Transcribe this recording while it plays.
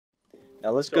Now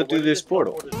let's go through this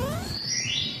portal.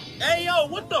 Hey yo,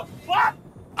 what the fuck?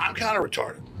 I'm kind of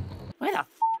retarded. Where the f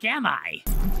am I?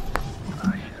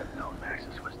 I should have known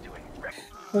Maxis was doing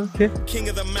Okay. King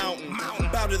of the mountain,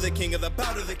 bow to the king of the,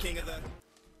 bow to the king of the.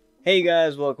 Hey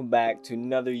guys, welcome back to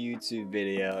another YouTube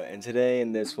video, and today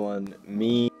in this one,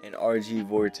 me and RG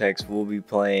Vortex will be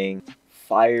playing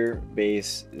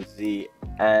Firebase Z,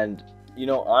 and you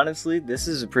know, honestly, this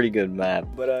is a pretty good map.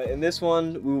 But in this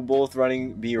one, we will both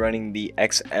be running the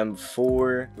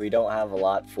Xm4. We don't have a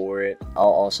lot for it. I'll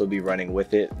also be running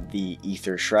with it the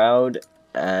Ether Shroud,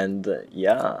 and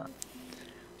yeah.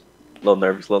 Little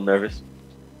nervous.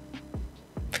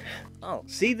 Oh,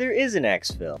 see, there is an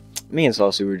exfil. Me and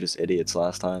Saucy were just idiots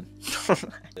last time.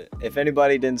 If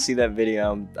anybody didn't see that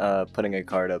video, I'm putting a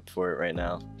card up for it right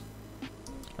now.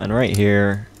 And right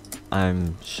here,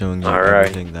 I'm showing you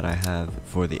everything that I have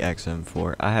for the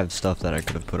Xm4. I have stuff that I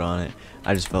could have put on it.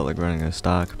 I just felt like running a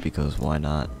stock because why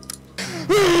not?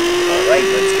 Alright,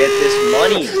 let's get this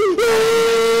money.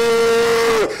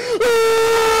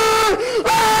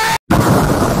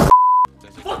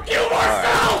 Fuck you,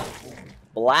 Marcel!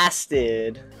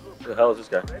 Blasted. Who the hell is this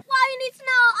guy? Why you need to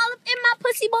know all up in my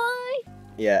pussy, boy?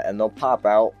 Yeah, and they'll pop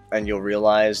out and you'll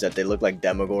realize that they look like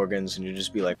demogorgons and you'll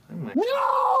just be like,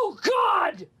 No,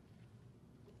 God!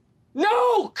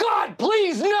 No, God,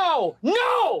 please, no!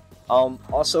 No!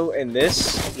 Also in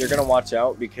this, you're gonna watch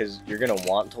out because you're gonna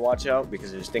want to watch out because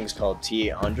there's things called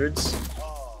T800s.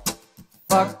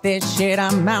 Fuck this shit,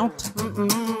 I'm out.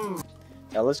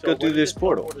 Now let's go through this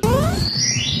portal.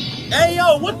 Hey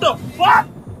yo, what the fuck?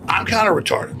 I'm kind of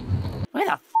retarded. Where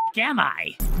the f am I?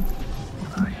 I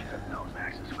should have known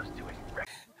Maxis was doing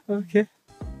Okay.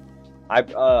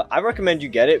 I recommend you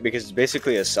get it because it's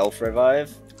basically a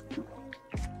self-revive.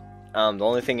 The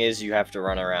only thing is you have to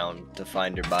run around to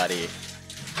find your body.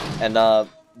 And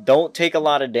don't take a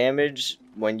lot of damage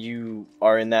when you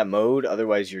are in that mode,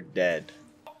 otherwise you're dead.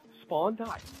 Spawn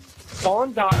die.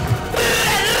 Spawn die.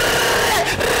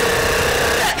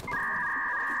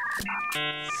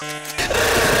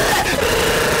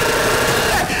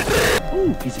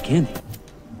 Ooh, piece of candy.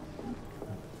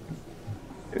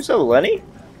 Who's up, Lenny?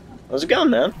 How's it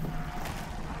going, man?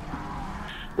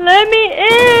 Let me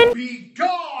in! Be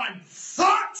gone,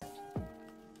 fuck!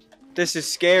 This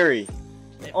is scary.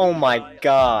 Oh my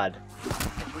god.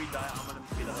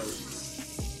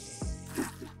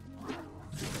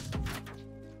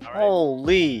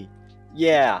 Holy.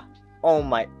 Yeah. Oh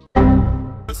my.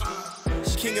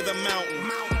 King of the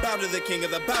mountain, bow to the king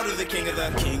of the, bow to the king of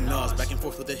the. King Nas, back and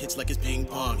forth with the hits like it's ping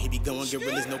pong. He be going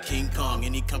gorillas, no King Kong.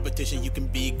 Any competition, you can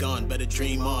be gone, better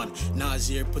dream on.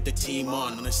 Nasir put the team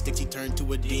on the sticks he turned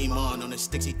to a demon. On the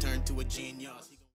sticks he turned to a genius.